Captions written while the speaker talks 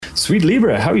Sweet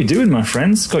Libra, how you doing, my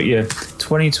friends? Got your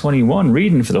 2021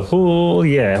 reading for the whole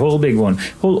year, whole big one,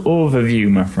 whole overview,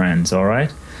 my friends, all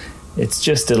right? It's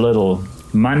just a little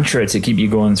mantra to keep you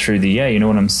going through the year, you know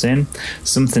what I'm saying?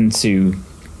 Something to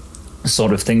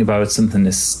sort of think about, something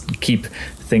to keep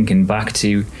thinking back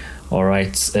to, all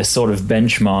right? A sort of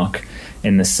benchmark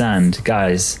in the sand.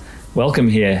 Guys, welcome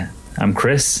here. I'm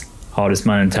Chris, Hardest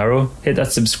Man in Tarot. Hit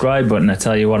that subscribe button. I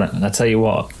tell you what,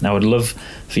 I would love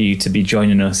for you to be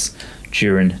joining us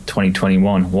during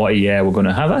 2021. What a year we're going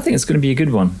to have. I think it's going to be a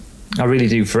good one. I really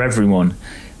do, for everyone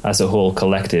as a whole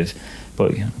collective.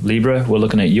 But Libra, we're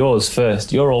looking at yours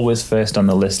first. You're always first on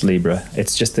the list, Libra.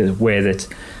 It's just the way that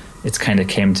it's kind of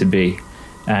came to be.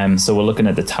 So we're looking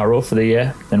at the tarot for the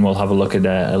year. Then we'll have a look at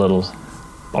a little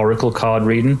oracle card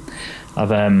reading.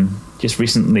 I've just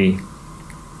recently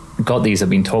got these. I've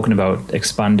been talking about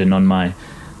expanding on my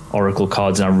oracle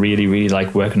cards, and I really, really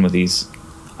like working with these.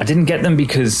 I didn't get them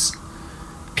because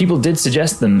people did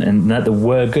suggest them and that they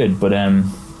were good, but I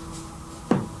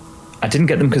didn't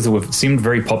get them because they seemed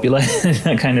very popular.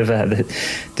 I kind of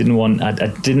didn't want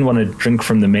to drink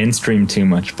from the mainstream too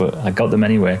much, but I got them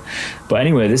anyway. But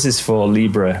anyway, this is for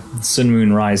Libra, Sun,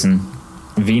 Moon, Rising,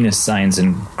 Venus signs,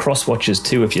 and cross watchers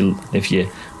too. If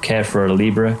you care for a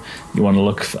Libra, you want to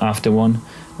look after one,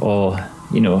 or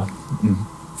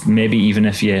maybe even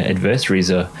if your adversaries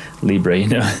are Libra.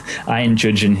 I ain't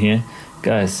judging here,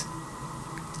 guys.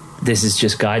 This is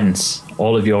just guidance.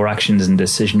 All of your actions and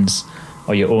decisions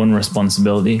are your own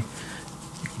responsibility.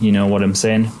 You know what I'm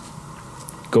saying?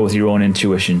 Go with your own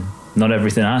intuition. Not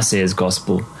everything I say is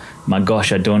gospel. My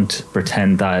gosh, I don't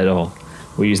pretend that at all.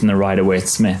 We're using the Rider-Waite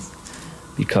Smith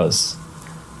because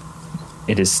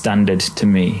it is standard to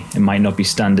me. It might not be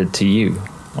standard to you,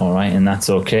 all right? And that's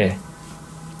okay.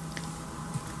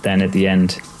 Then at the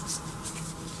end,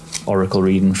 oracle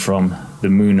reading from the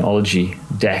Moonology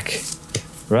deck.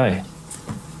 Right.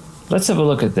 Let's have a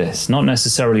look at this. Not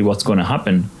necessarily what's going to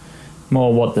happen,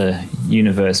 more what the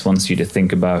universe wants you to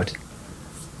think about,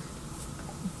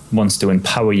 wants to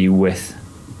empower you with,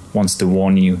 wants to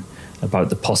warn you about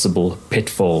the possible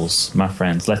pitfalls, my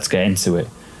friends. Let's get into it.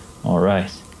 All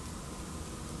right.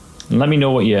 And let me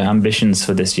know what your ambitions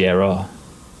for this year are.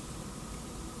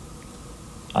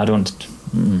 I don't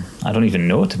even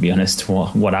know, to be honest,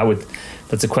 what I would...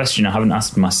 That's a question I haven't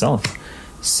asked myself.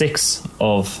 6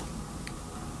 of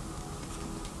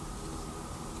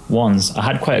Wands. I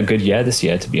had quite a good year this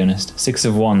year, to be honest. 6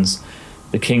 of Wands,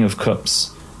 the King of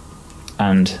Cups,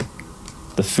 and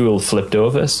the Fool flipped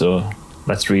over. So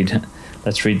let's read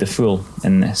the Fool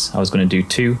in this. I was going to do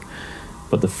 2,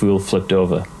 but the Fool flipped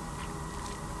over.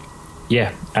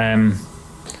 Yeah.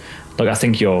 Look, I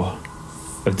think you're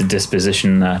of the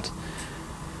disposition that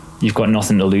you've got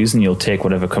nothing to lose and you'll take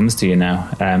whatever comes to you now.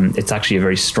 It's actually a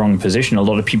very strong position. A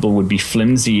lot of people would be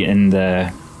very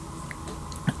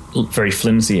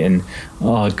flimsy and,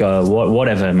 oh god,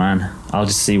 whatever, man, I'll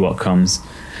just see what comes.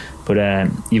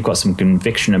 But you've got some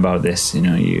conviction about this.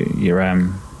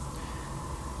 You've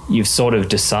sort of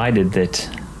decided that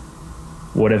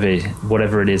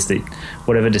whatever it is, that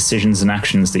whatever decisions and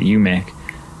actions that you make,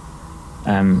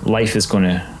 life is going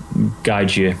to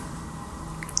guide you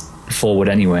forward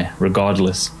anyway,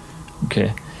 regardless.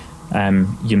 Okay.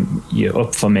 You're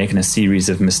up for making a series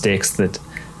of mistakes that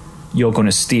you're going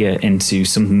to steer into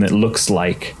something that looks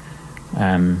like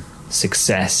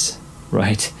success,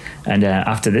 right? And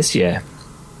after this year,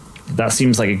 that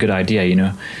seems like a good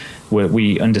idea. Where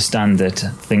we understand that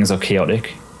things are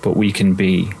chaotic, but we can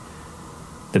be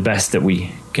the best that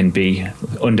we can be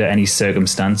under any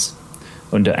circumstance,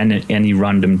 under any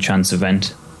random chance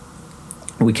event.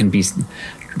 We can be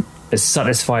as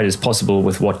satisfied as possible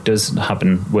with what does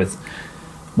happen, with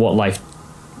what life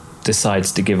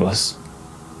decides to give us.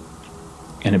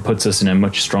 And it puts us in a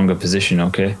much stronger position,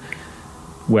 okay?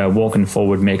 We're walking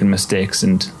forward, making mistakes,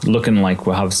 and looking like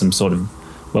we'll have some sort of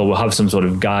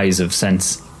guise of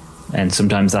sense. And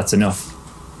sometimes that's enough.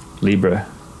 Libra.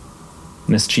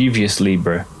 Mischievous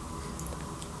Libra.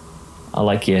 I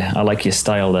like your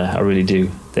style there, I really do.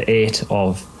 The 8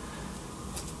 of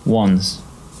Wands.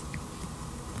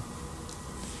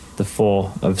 The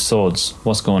 4 of Swords.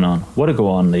 What's going on? What a go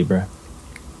on, Libra?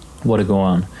 What a go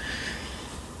on?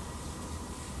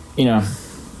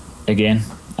 Again,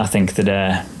 I think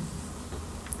that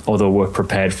although we're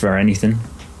prepared for anything,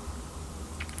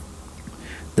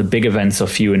 the big events are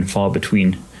few and far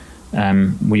between.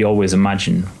 We always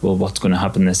imagine, well, what's going to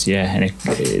happen this year? And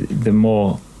the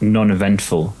more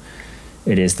non-eventful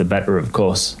it is, the better, of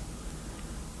course.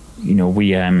 We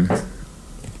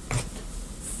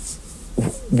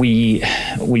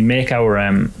make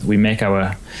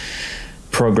our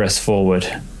progress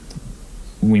forward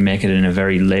we make it in a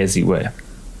very lazy way.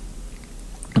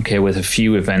 Okay, with a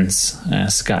few events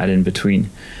scattered in between.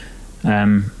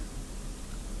 In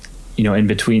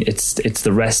between, it's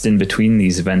the rest in between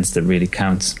these events that really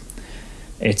counts.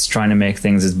 It's trying to make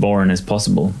things as boring as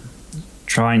possible.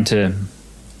 Trying to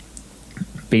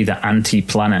be the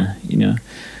anti-planner,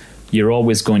 You're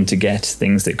always going to get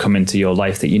things that come into your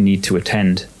life that you need to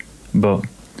attend. But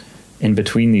in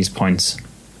between these points,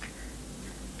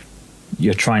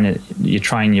 you're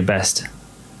trying your best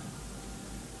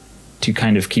to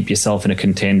kind of keep yourself in a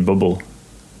contained bubble.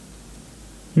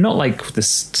 Not like the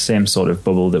same sort of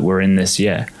bubble that we're in this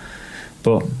year,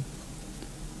 but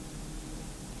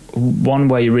one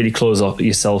where you really close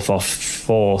yourself off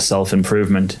for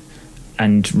self-improvement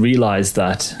and realize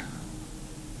that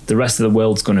the rest of the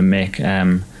world's going to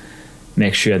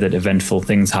make sure that eventful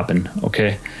things happen,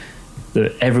 okay?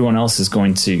 That everyone else is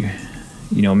going to,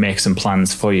 make some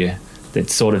plans for you that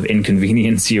sort of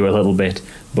inconvenience you a little bit,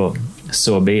 but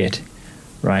so be it,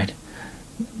 right?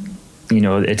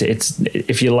 It's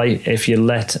if you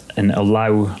let and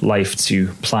allow life to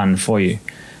plan for you,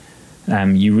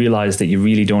 you realize that you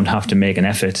really don't have to make an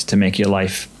effort to make your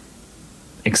life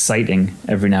exciting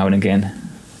every now and again.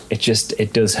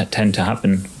 It does tend to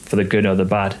happen for the good or the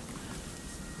bad.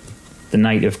 The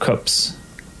Knight of Cups.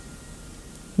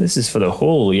 This is for the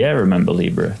whole year, remember,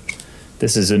 Libra.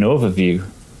 This is an overview.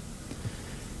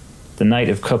 The Knight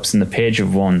of Cups and the Page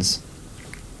of Wands.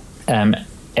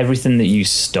 Everything that you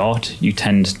start, you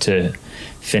tend to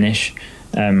finish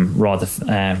rather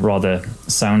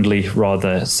soundly,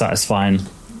 rather satisfyingly.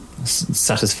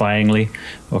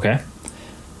 Okay.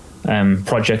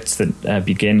 Projects that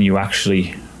begin, you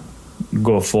actually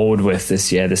go forward with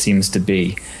this year. There seems to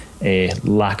be a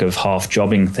lack of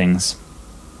half-jobbing things.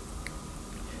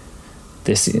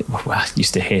 I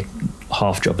used to hate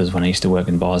half-jobbers when I used to work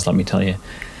in bars, let me tell you.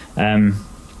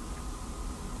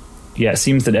 It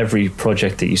seems that every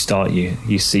project that you start,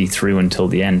 you see through until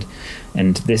the end,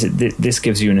 and this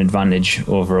gives you an advantage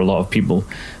over a lot of people.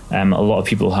 A lot of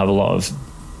people have a lot of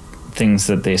things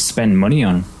that they spend money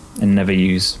on and never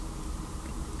use.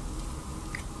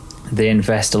 They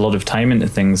invest a lot of time into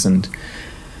things, and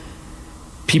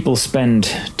people spend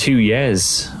 2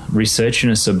 years researching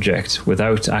a subject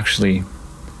without actually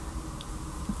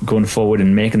going forward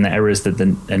and making the errors that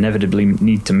they inevitably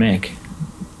need to make.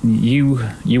 You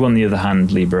on the other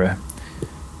hand, Libra,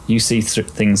 you see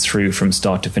things through from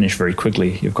start to finish very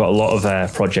quickly. You've got a lot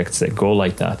of projects that go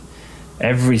like that.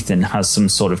 Everything has some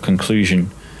sort of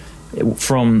conclusion.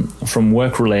 From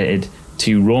work related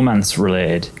to romance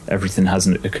related, everything has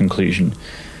a conclusion.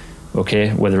 Okay,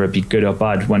 whether it be good or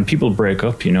bad. When people break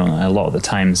up, a lot of the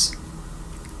times,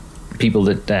 people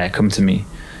that come to me,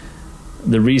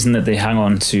 the reason that they hang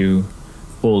on to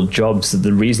old jobs,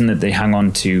 the reason that they hang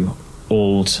on to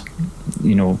old,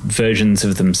 versions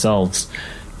of themselves,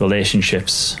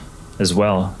 relationships as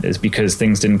well, is because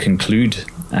things didn't conclude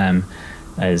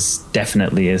as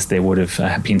definitely as they would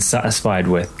have been satisfied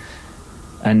with.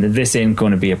 And this ain't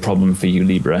going to be a problem for you,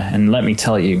 Libra. And let me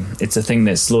tell you, it's a thing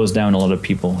that slows down a lot of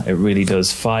people. It really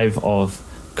does. 5 of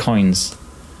Coins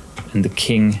and the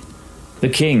King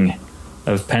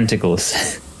of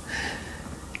Pentacles.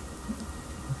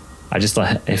 I just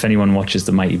like, if anyone watches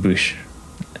The Mighty Boosh,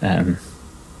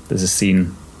 there's a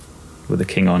scene with the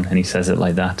king on, and he says it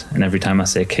like that. And every time I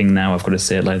say king now, I've got to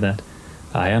say it like that.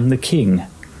 I am the king.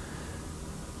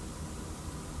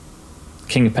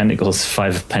 King of Pentacles,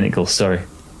 5 of Pentacles, sorry.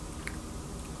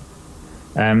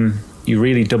 You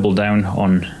really double down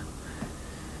on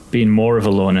being more of a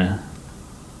loner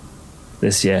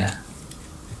this year.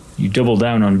 You double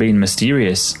down on being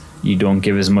mysterious. You don't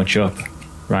give as much up,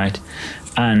 right?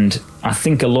 And I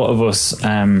think a lot of us,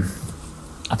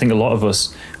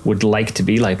 would like to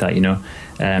be like that,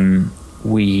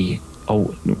 We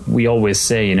always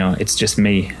say, it's just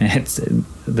me.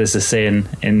 There's a saying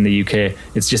in the UK,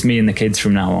 it's just me and the kids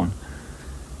from now on.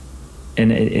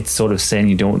 And it's sort of saying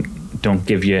you don't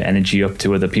give your energy up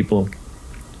to other people,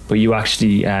 but you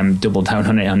actually double down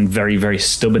on it and very, very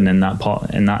stubborn in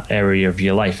that area of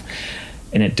your life.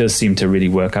 And it does seem to really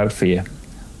work out for you,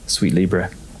 sweet Libra.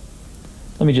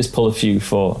 Let me just pull a few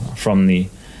from the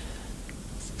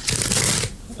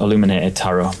Illuminated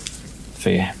Tarot for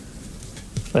you.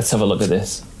 Let's have a look at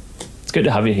this. It's good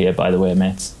to have you here, by the way,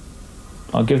 mates.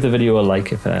 I'll give the video a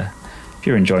like if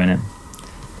you're enjoying it.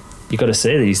 You got to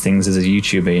say these things as a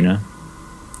YouTuber,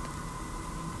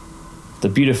 The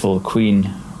beautiful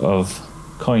Queen of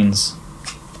Coins.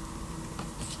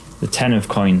 The 10 of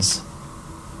Coins.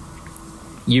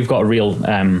 You've got a real...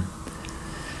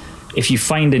 if you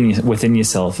find within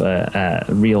yourself a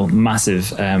real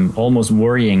massive, almost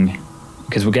worrying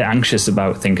because we get anxious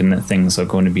about thinking that things are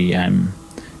going to be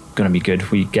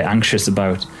good. We get anxious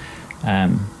about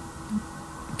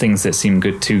things that seem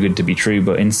too good to be true,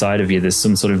 but inside of you there's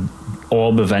some sort of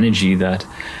orb of energy that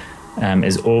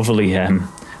is overly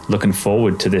looking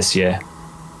forward to this year.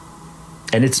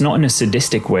 And it's not in a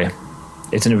sadistic way,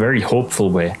 it's in a very hopeful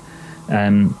way.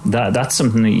 That's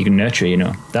something that you can nurture, you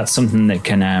know. That's something that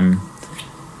can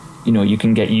you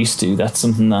can get used to. That's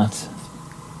something that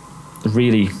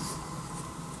really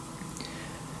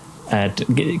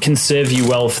can serve you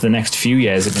well for the next few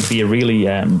years. It can be a really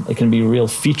a real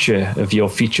feature of your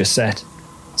feature set,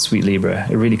 sweet Libra.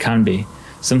 It really can be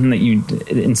something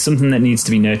that needs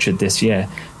to be nurtured this year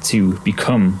to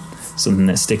become something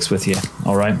that sticks with you.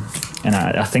 All right, and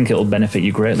I think it'll benefit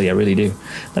you greatly. I really do.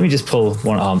 Let me just pull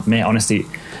one. Oh, mate, honestly,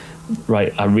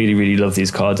 right, I really, really love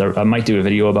these cards. I might do a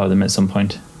video about them at some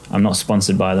point. I'm not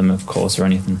sponsored by them, of course, or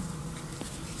anything,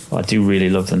 but I do really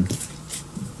love them.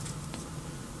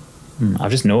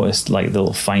 I've just noticed like the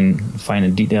little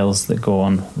finer details that go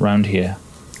on around here.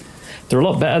 They're a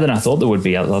lot better than I thought they would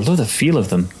be. I love the feel of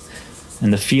them,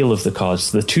 and the feel of the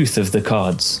cards. The tooth of the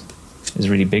cards is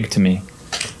really big to me.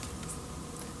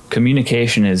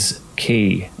 Communication is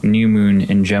key. New moon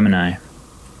in Gemini.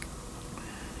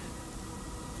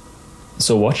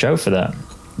 So watch out for that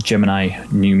Gemini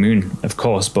new moon, of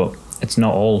course, but it's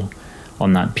not all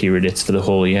on that period. It's for the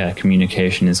whole year.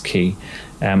 Communication is key.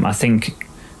 I think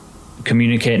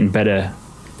communicating better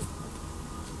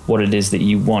what it is that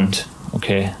you want,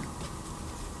 okay,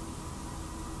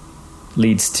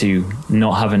 leads to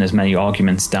not having as many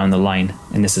arguments down the line.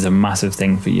 And this is a massive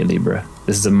thing for you, Libra.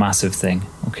 This is a massive thing,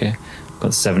 okay? I've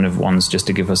got 7 of Wands just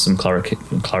to give us some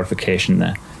clarification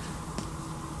there.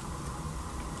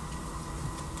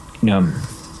 You know,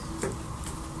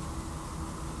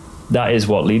 that is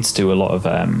what leads to a lot of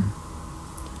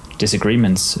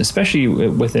disagreements, especially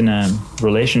within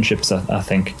relationships, I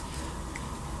think.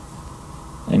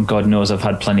 And God knows I've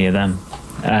had plenty of them.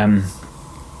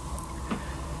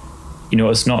 You know,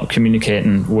 it's not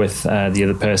communicating with the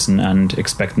other person and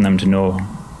expecting them to know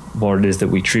what it is that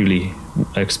we truly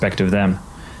expect of them,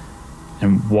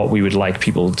 and what we would like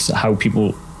people to,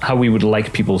 how we would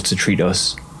like people to treat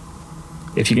us.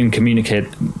 If you can communicate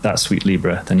that, sweet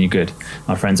Libra, then you're good.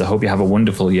 My friends, I hope you have a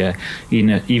wonderful year.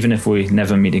 Even if we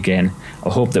never meet again, I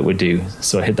hope that we do.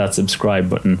 So hit that subscribe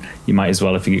button. You might as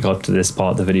well if you got to this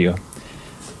part of the video.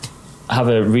 Have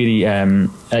a really,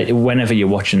 whenever you're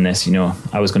watching this, you know,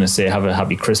 I was going to say have a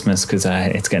happy Christmas because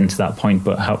it's getting to that point,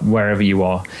 but wherever you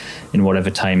are, in whatever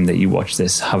time that you watch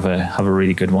this, have a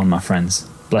really good one, my friends.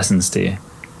 Blessings to you.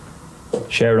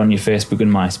 Share it on your Facebook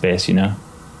and MySpace, you know.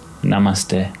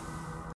 Namaste.